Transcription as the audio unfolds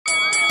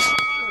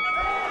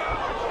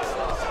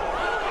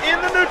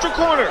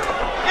neutral corner.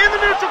 In the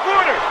neutral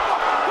corner.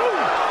 2,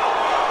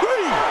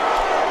 3,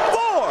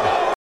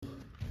 4.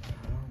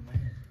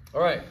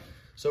 All right,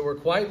 so we're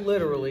quite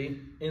literally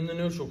in the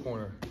neutral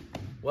corner.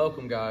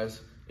 Welcome, guys.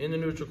 In the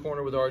neutral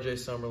corner with RJ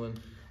Summerlin.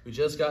 We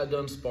just got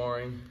done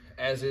sparring,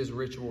 as is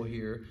ritual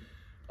here.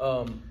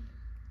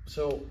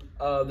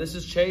 This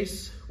is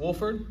Chase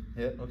Wolford.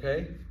 Yep.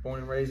 Okay,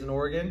 born and raised in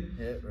Oregon.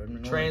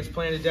 Yep.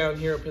 Transplanted down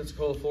here in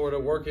Pensacola, Florida,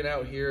 working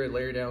out here at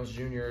Larry Downs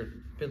Jr.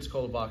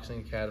 Pensacola Boxing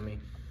Academy.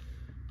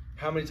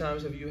 How many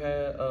times have you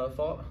had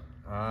fought?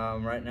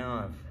 Right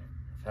now I've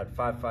had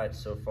 5 fights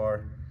so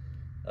far.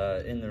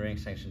 In the ring,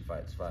 sanctioned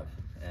fights, 5.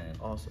 And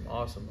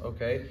Awesome.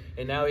 Okay,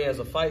 and now he has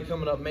a fight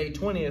coming up May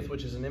 20th,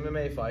 which is an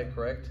MMA fight,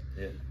 correct?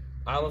 Yeah.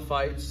 Island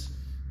Fights,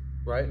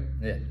 right?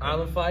 Yeah.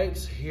 Island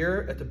Fights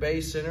here at the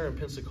Bay Center in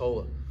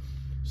Pensacola.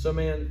 So,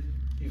 man,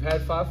 you've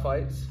had 5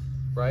 fights,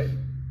 right?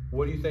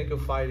 What do you think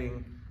of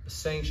fighting,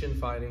 sanctioned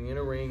fighting in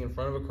a ring, in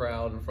front of a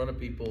crowd, in front of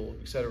people,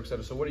 et cetera, et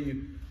cetera? So what do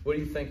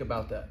you think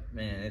about that?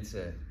 Man, it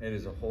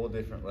is a whole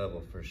different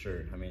level for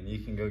sure. I mean, you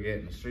can go get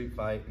in a street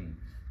fight and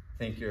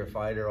think you're a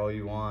fighter all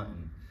you want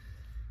and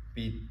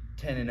be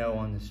 10-0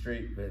 on the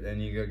street, but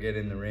then you go get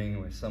in the ring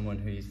with someone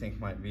who you think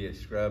might be a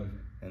scrub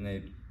and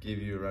they give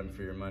you a run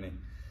for your money.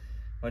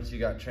 Once you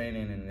got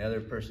training and the other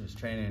person's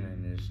training,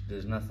 and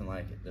there's nothing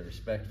like it. The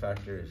respect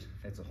factor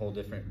it's a whole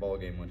different ball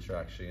game once you're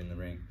actually in the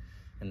ring,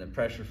 and the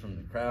pressure from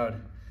the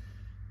crowd,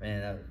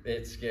 man,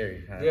 it's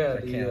scary. I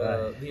can't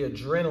lie. The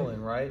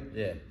adrenaline, right?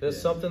 Yeah. There's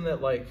something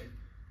that, like,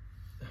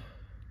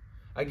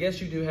 I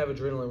guess you do have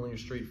adrenaline when you're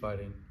street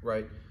fighting,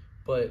 right?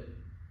 But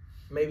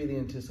maybe the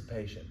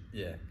anticipation.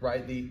 Yeah.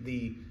 Right?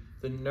 The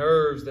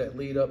nerves that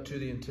lead up to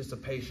the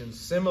anticipation.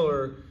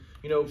 Similar,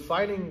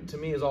 fighting to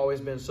me has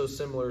always been so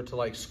similar to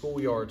like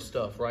schoolyard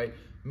stuff, right?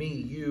 Me,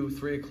 you,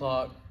 3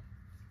 o'clock,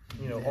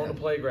 on the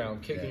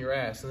playground, kicking your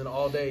ass. And then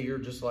all day you're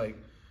just like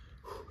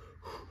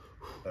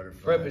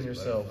prepping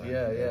yourself.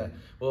 Yeah.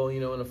 Well,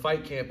 in a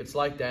fight camp, it's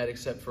like that,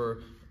 except for,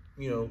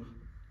 a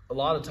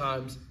lot of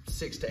times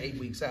 6 to 8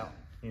 weeks out,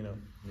 Yeah,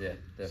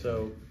 definitely.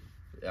 So,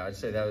 yeah, I'd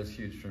say that was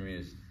huge for me,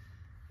 is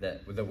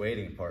that the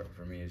waiting part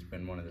for me has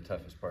been one of the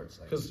toughest parts.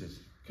 Because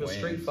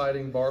street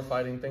fighting, bar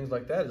fighting, things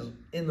like that is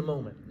in the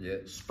moment. Yeah.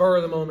 Spur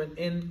of the moment,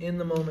 in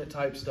the moment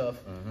type stuff.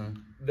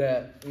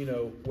 That,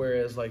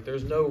 whereas like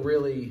there's no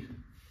really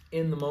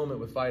in the moment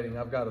with fighting.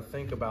 I've got to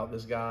think about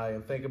this guy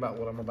and think about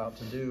what I'm about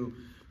to do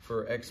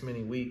for X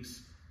many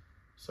weeks.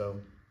 So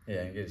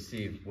yeah, and get to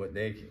see what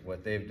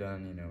they've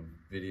done,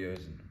 videos,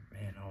 and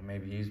man,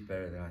 maybe he's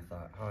better than I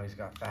thought. Oh, he's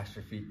got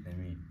faster feet than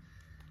me.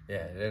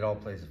 Yeah, it all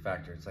plays a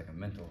factor. It's like a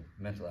mental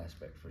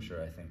aspect for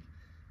sure, I think.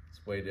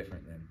 It's way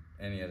different than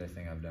any other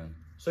thing I've done.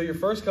 So your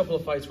first couple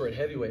of fights were at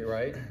heavyweight,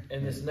 right?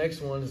 And this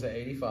next one is at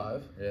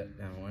 85. Yeah,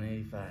 down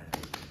 185.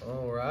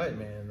 All right,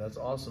 man. That's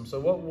awesome. So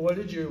what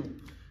did your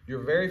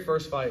very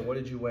first fight, what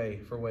did you weigh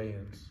for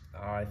weigh-ins?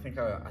 I think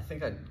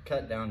I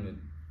cut down to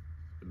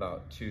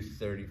about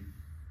 230,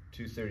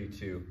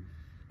 232.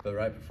 But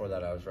right before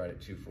that, I was right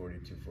at 240,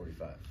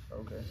 245.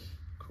 Okay,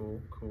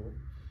 cool.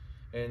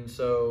 And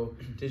so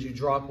did you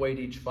drop weight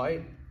each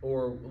fight?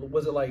 Or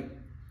was it like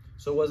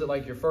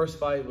your first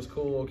fight was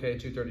cool, okay,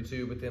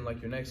 232, but then like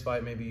your next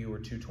fight, maybe you were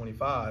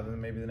 225, and then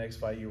maybe the next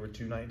fight you were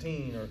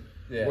 219, or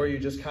were you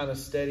just kind of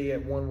steady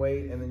at one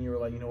weight, and then you were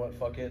like, you know what,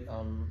 fuck it.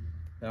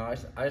 No,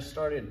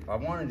 I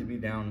wanted to be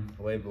down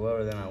way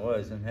below than I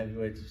was, and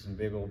heavyweights are some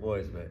big old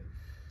boys, but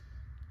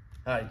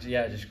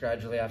just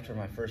gradually after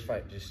my first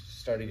fight, just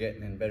started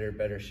getting in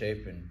better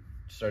shape and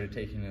started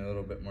taking it a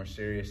little bit more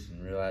serious,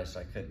 and realized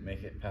I couldn't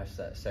make it past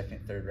that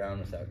second, third round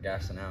without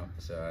gassing out.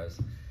 So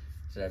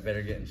I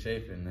better get in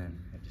shape, and then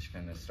it just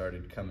kind of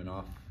started coming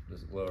off the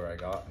lower I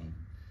got, and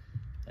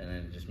then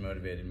it just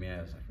motivated me.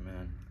 I was like,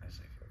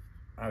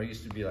 I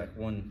used to be like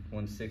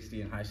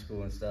 160 in high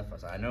school and stuff. I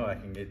was like, I know I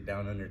can get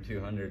down under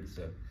 200.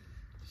 So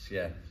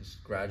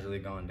just gradually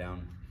gone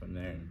down from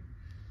there.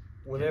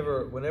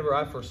 Whenever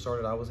I first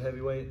started, I was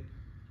heavyweight,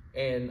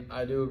 and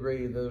I do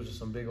agree those are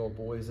some big old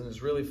boys, and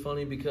it's really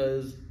funny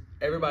because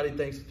everybody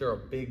thinks that they're a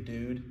big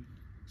dude,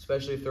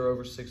 especially if they're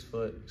over 6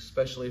 foot,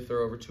 especially if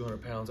they're over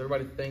 200 pounds.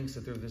 Everybody thinks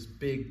that they're this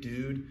big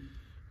dude,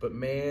 but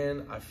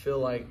man, I feel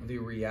like the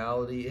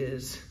reality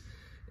is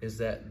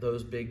that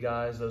those big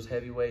guys, those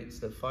heavyweights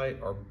that fight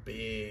are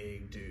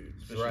big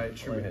dudes, especially right?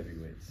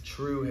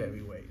 True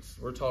heavyweights.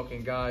 We're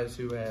talking guys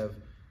who have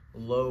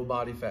low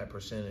body fat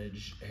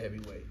percentage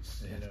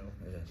heavyweights,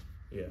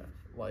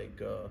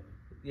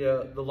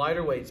 the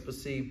lighter weights. But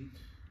see,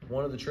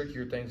 one of the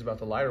trickier things about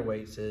the lighter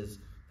weights is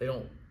they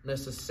don't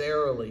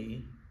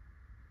necessarily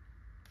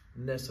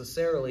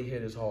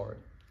hit as hard,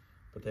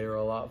 but they are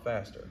a lot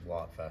faster. A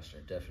lot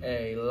faster,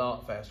 definitely. A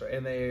lot faster,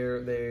 and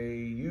they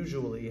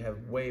usually have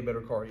way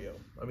better cardio.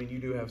 I mean, you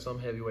do have some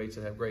heavyweights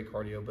that have great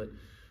cardio, but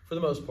for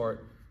the most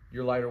part,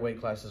 your lighter weight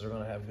classes are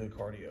going to have good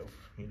cardio.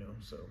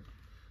 So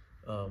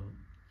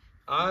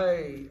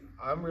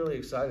I'm really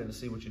excited to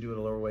see what you do at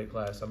a lower weight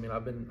class. I mean,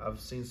 I've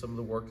seen some of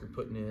the work you're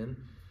putting in.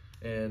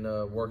 and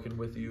working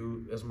with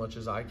you as much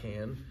as I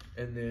can,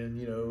 and then,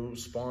 you know,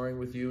 sparring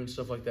with you and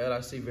stuff like that.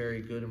 I see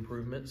very good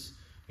improvements.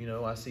 You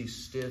know, I see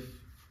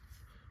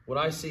what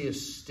I see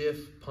is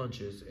stiff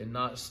punches, and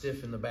not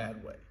stiff in the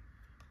bad way,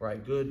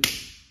 right? Good,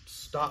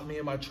 stop me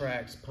in my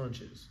tracks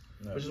punches,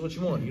 which is what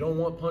you want. You don't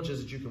want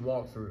punches that you can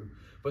walk through,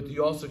 but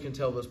you also can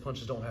tell those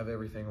punches don't have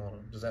everything on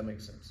them. Does that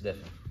make sense?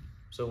 Definitely.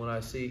 So when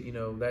I see, you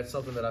know, that's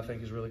something that I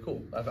think is really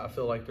cool. I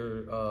feel like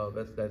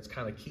that's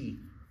kind of key.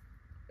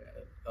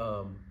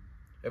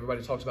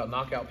 Everybody talks about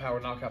knockout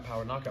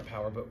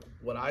power, but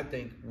what I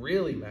think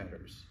really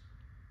matters,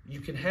 you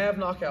can have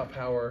knockout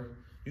power,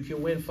 you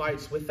can win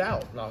fights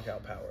without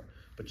knockout power,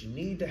 but you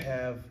need to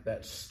have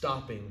that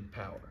stopping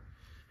power.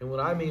 And what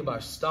I mean by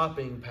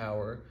stopping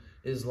power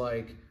is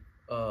like,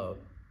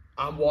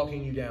 I'm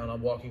walking you down,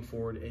 I'm walking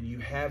forward, and you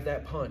have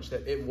that punch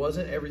that it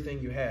wasn't everything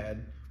you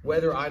had,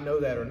 whether I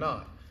know that or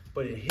not,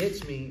 but it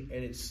hits me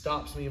and it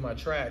stops me in my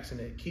tracks, and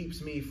it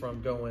keeps me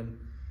from going,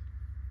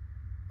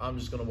 I'm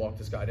just going to walk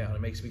this guy down.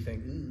 It makes me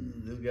think, ooh,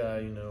 this guy,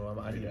 you know,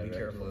 I need to be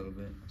careful. A little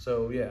bit.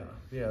 So, yeah,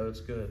 that's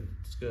good.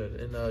 It's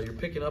good. And you're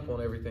picking up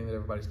on everything that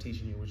everybody's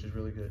teaching you, which is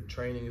really good.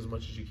 Training as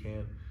much as you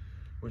can,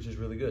 which is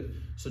really good.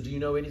 So do you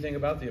know anything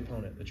about the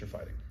opponent that you're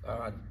fighting?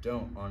 I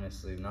don't,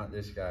 honestly. Not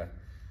this guy.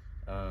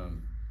 The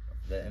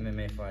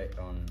MMA fight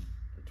on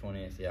the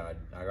 20th, yeah,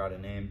 I got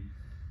a name.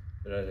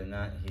 But other than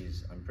that,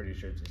 I'm pretty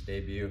sure it's his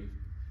debut.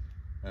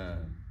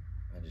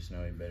 I just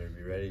know he better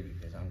be ready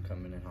because I'm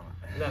coming in hot.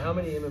 Now, how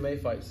many MMA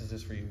fights is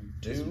this for you?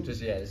 2?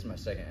 This is my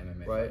second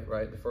MMA fight.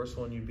 Right. The first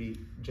one you beat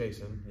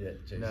Jason. Yeah,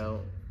 Jason. Now,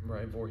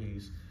 right,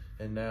 Voorhees.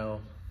 And now,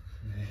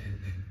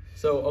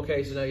 so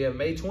now you have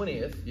May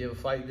 20th, you have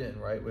a fight then,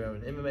 right? We have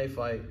an MMA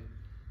fight.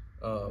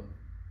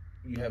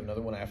 You have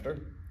another one after?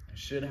 I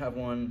should have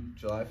one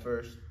July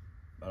 1st.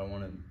 I don't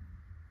want to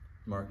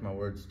mark my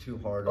words too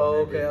hard on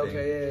okay,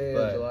 everything.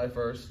 yeah, July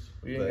 1st.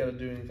 We ain't got to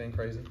do anything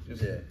crazy.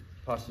 Just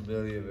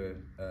possibility of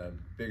a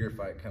bigger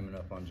fight coming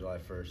up on July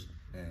 1st,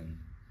 and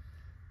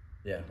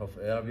yeah,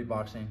 hopefully that'll be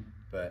boxing,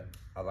 but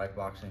I like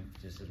boxing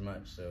just as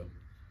much, so.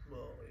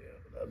 Well, yeah,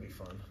 that'd be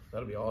fun.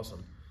 That'd be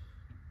awesome.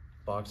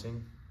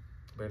 Boxing,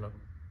 bare knuckle.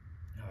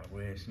 I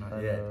wish,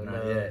 not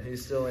yet.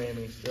 He's still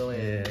aiming,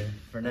 Yeah,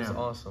 for now. That's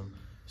awesome.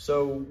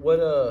 So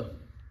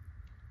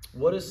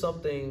what is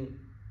something,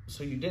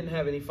 so you didn't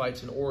have any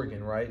fights in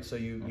Oregon, right? So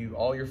you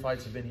all your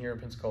fights have been here in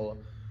Pensacola.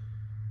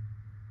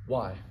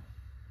 Why?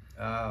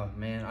 Oh,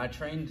 man, I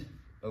trained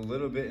a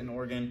little bit in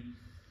Oregon.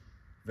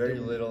 Very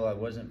little. I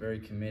wasn't very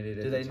committed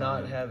at the time. Do they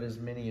not have as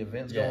many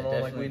events going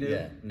on like we do?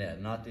 Yeah,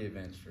 not the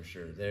events for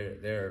sure.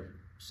 There are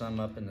some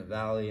up in the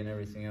valley and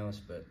everything else,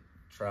 but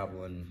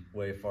traveling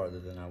way farther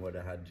than I would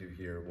have had to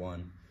here,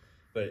 one.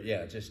 But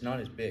yeah, just not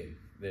as big,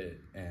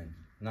 and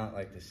not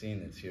like the scene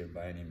that's here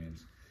by any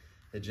means.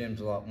 The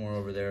gym's a lot more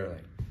over there,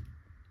 like,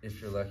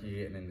 if you're lucky,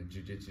 getting into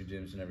jiu-jitsu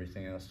gyms and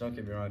everything else. Don't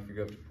get me wrong, if you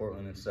go up to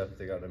Portland and stuff,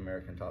 they got an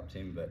American top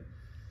team, but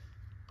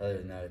other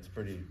than that, it's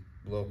pretty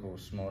local,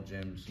 small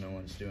gyms. No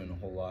one's doing a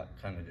whole lot,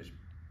 kind of just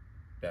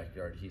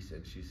backyard, he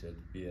said, she said,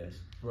 BS.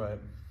 Right.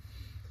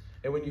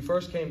 And when you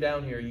first came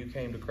down here, you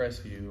came to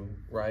Crestview,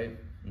 right?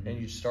 Mm-hmm. And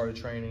you started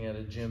training at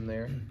a gym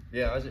there?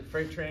 Yeah, I was at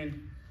Freight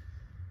Train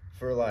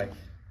for like,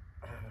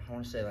 I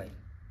want to say like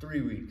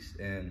 3 weeks,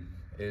 and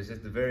it was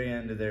at the very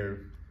end of their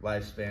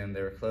lifespan.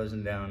 They were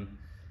closing down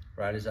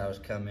right as I was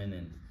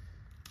coming,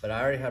 but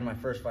I already had my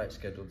first fight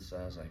scheduled, so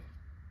I was like,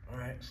 all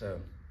right. So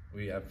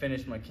I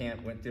finished my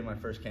camp, went through my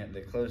first camp.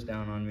 They closed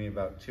down on me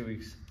about 2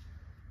 weeks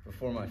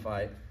before my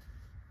fight,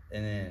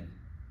 and then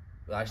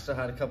I still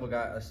had a couple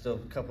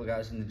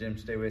guys in the gym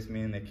stay with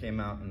me, and they came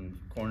out and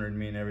cornered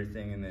me and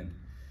everything. And then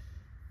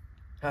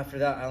after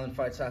that, Island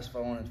Fights asked if I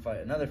wanted to fight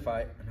another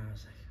fight, and I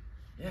was like,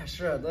 yeah,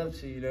 sure, I'd love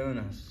to, you know. And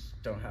I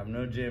don't have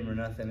no gym or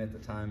nothing at the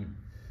time.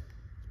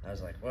 I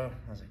was like,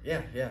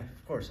 yeah,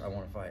 of course I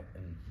want to fight.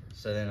 And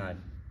so then I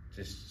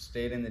just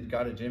stayed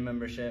got a gym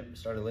membership,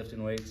 started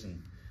lifting weights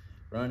and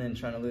running,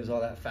 trying to lose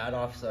all that fat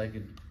off so I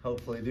could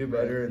hopefully do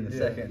better in the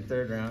second and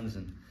third rounds.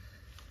 And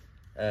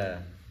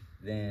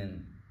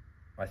then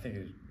I think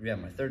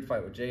my third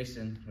fight with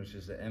Jason, which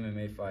is the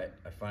MMA fight,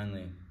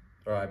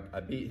 I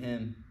beat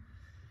him.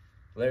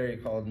 Larry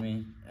called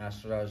me,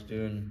 asked what I was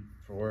doing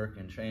for work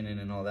and training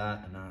and all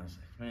that, and I was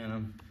like, man,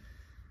 I'm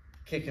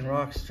kicking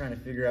rocks, trying to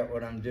figure out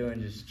what I'm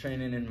doing, just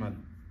training in my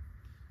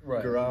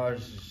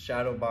garage,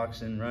 shadow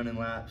boxing, running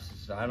laps.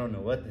 So I don't know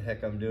what the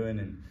heck I'm doing,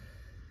 and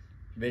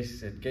basically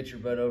said, get your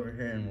butt over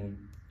here and we'll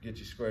get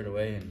you squared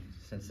away. And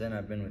since then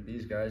I've been with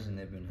these guys, and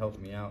they've been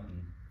helping me out,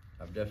 and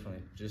I've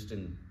definitely, just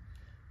in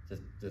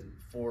the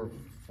four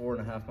and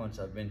a half months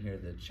I've been here,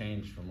 the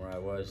change from where I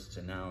was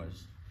to now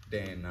is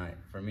day and night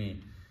for me.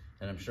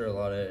 And I'm sure a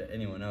lot of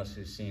anyone else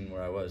who's seen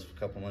where I was a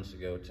couple months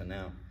ago to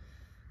now.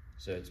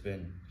 So it's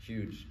been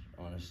huge,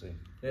 honestly.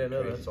 Yeah,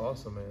 no, that's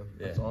awesome, man.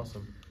 That's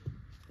awesome.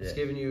 It's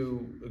giving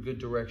you a good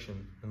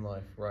direction in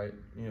life, right?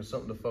 You know,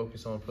 something to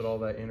focus on, put all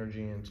that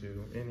energy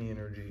into, any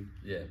energy.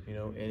 Yeah. You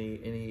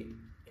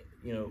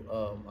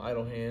know,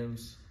 idle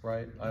hands,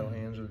 right? Idle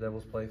hands are the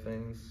devil's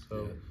playthings.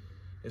 So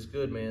it's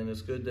good, man.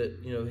 It's good that,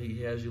 you know,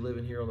 he has you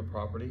living here on the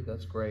property.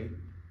 That's great.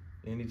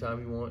 Anytime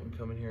you want, you can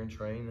come in here and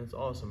train. That's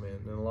awesome, man.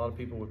 And a lot of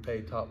people would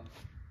pay top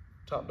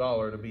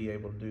dollar to be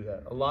able to do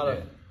that. A lot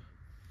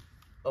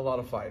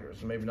of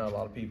fighters, maybe not a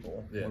lot of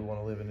people would want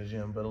to live in the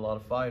gym, but a lot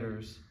of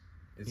fighters,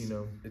 it's, you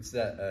know. It's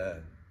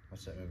that,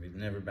 what's that movie?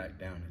 Never Back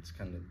Down. It's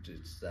kind of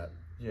just that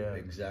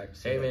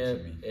exact Hey, man,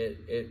 to me.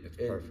 it's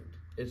perfect.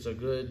 It's a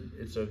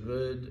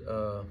good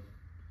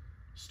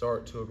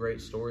start to a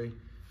great story.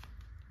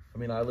 I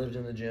mean, I lived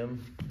in the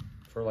gym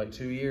for like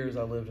 2 years.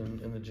 I lived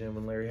in the gym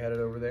when Larry had it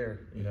over there,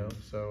 you know.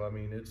 So I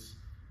mean, it's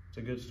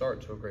a good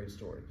start to a great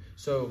story.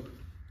 So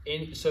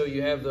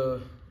you have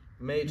the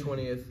May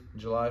 20th,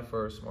 July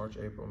 1st, March,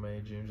 April,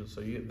 May, June.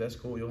 So that's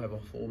cool. You'll have a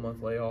full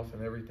month layoff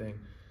and everything.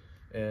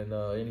 And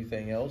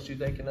anything else you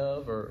thinking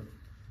of, or?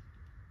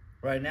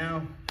 Right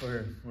now,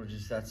 we're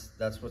just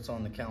that's what's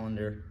on the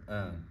calendar.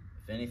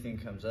 If anything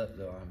comes up,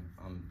 though,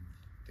 I'm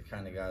the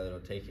kind of guy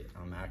that'll take it.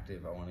 I'm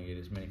active. I want to get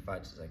as many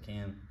fights as I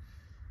can.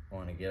 I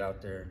want to get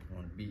out there. I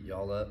want to beat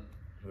y'all up,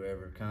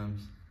 whoever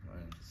comes.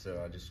 And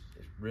so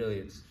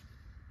it's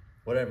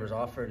whatever's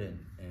offered, and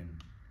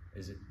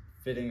is it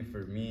fitting for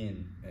me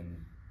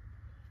and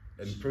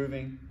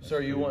improving. So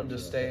are you wanting to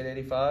stay at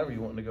 85, or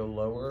you wanting to go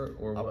lower,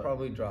 or I'll what?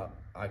 probably drop.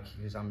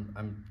 Because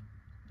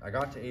I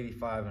got to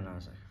 85 and I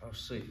was like, oh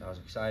sweet, I was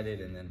excited,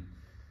 and then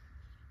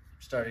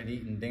started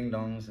eating ding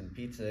dongs and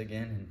pizza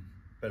again.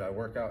 But I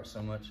work out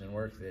so much and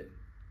work that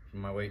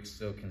my weight's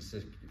still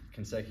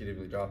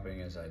consecutively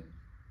dropping as I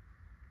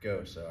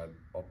go. So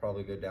I'll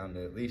probably go down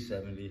to at least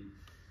 70,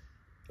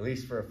 at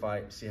least for a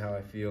fight, see how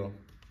I feel.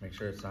 Make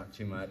sure it's not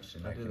too much.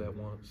 And I did that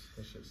once.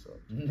 That shit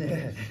sucked.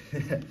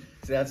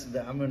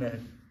 So I'm gonna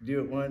do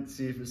it once,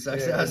 see if it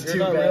sucks Yeah, out you're too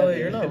not bad. really,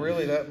 you're not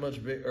really that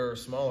much big or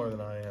smaller than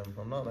I am.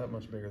 I'm not that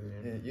much bigger than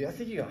you. Yeah, I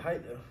think you got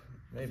height though.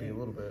 Maybe a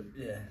little bit.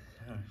 Yeah,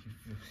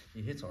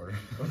 he hits harder.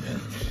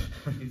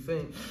 You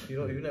think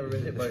you've never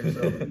been hit by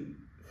yourself?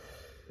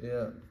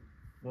 Yeah.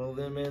 Well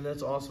then, man,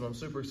 that's awesome. I'm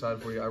super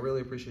excited for you. I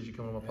really appreciate you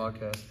coming on my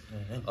podcast.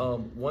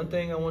 One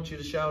thing I want you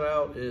to shout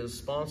out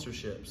is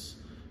sponsorships.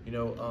 You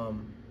know,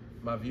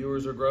 my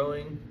viewers are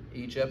growing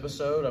each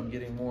episode. I'm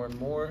getting more and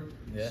more.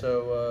 Yeah.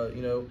 So,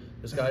 you know,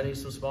 this guy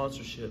needs some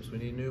sponsorships. We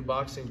need new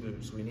boxing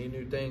boots. We need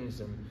new things.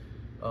 And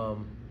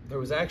there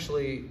was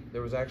actually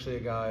a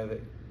guy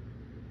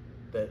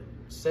that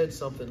said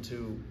something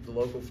to the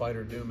local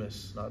fighter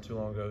Dumas not too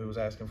long ago, who was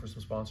asking for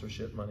some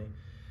sponsorship money.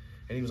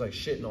 And he was like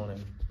shitting on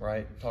him,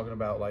 right? Talking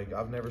about like,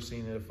 I've never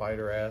seen a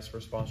fighter ask for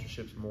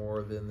sponsorships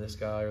more than this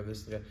guy or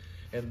this guy.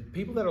 And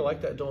people that are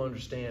like that don't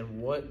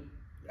understand what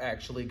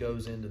actually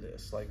goes into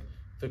this. Like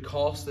the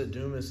cost that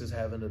Dumas is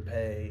having to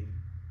pay,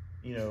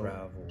 you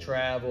know,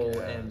 travel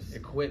and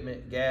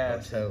equipment,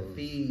 gas, and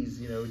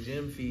fees, you know,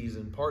 gym fees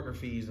and partner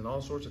fees and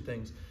all sorts of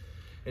things.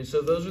 And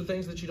so those are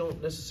things that you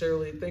don't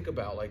necessarily think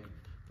about. Like,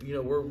 you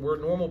know, we're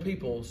normal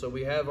people, so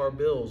we have our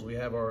bills, we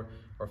have our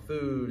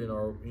food and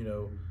our, you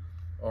know,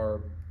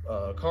 our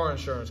car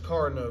insurance,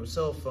 car note,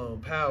 cell phone,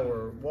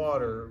 power,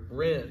 water,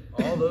 rent,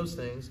 all those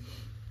things.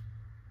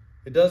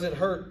 It doesn't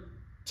hurt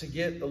to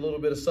get a little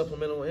bit of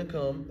supplemental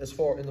income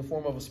in the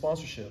form of a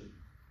sponsorship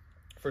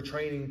for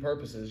training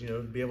purposes, you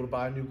know, be able to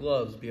buy new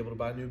gloves, be able to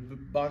buy new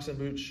boxing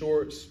boots,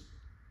 shorts,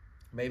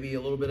 maybe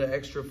a little bit of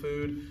extra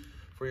food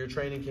for your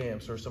training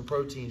camps or some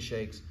protein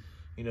shakes,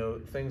 you know,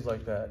 things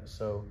like that.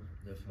 So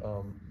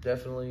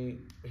definitely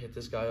hit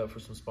this guy up for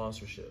some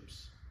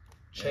sponsorships.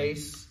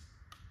 Chase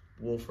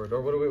Wolford,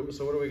 or what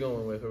are we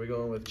going with? Are we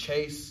going with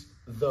Chase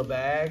the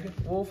Bag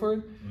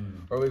Wolford,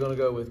 or are we going to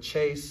go with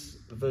Chase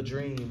the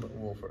Dream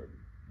Wolford?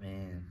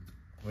 Man,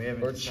 we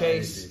haven't. Or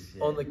Chase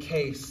on the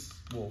Case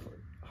Wolford.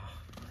 Oh,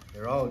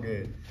 they're all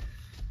good.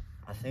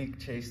 I think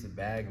Chase the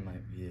Bag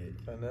might be it.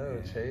 I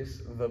know, yeah.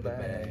 Chase the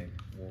Bag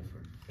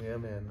Wolford. Yeah,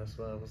 man, that's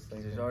what I was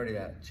thinking. There's already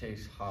that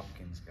Chase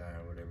Hopkins guy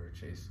or whatever,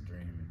 Chase the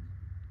Dream.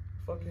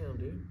 Fuck him,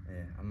 dude.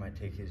 Yeah, I might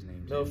take his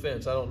name. No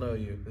offense, I don't know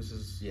you. This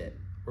is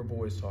we're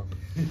boys talking.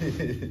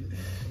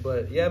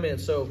 But yeah, man,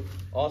 so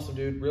awesome,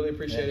 dude. Really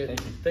appreciate it.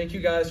 Thank you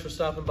guys for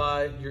stopping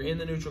by. You're in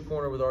the neutral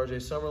corner with RJ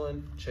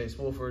Summerlin, Chase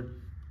Wolford.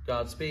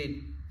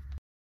 Godspeed.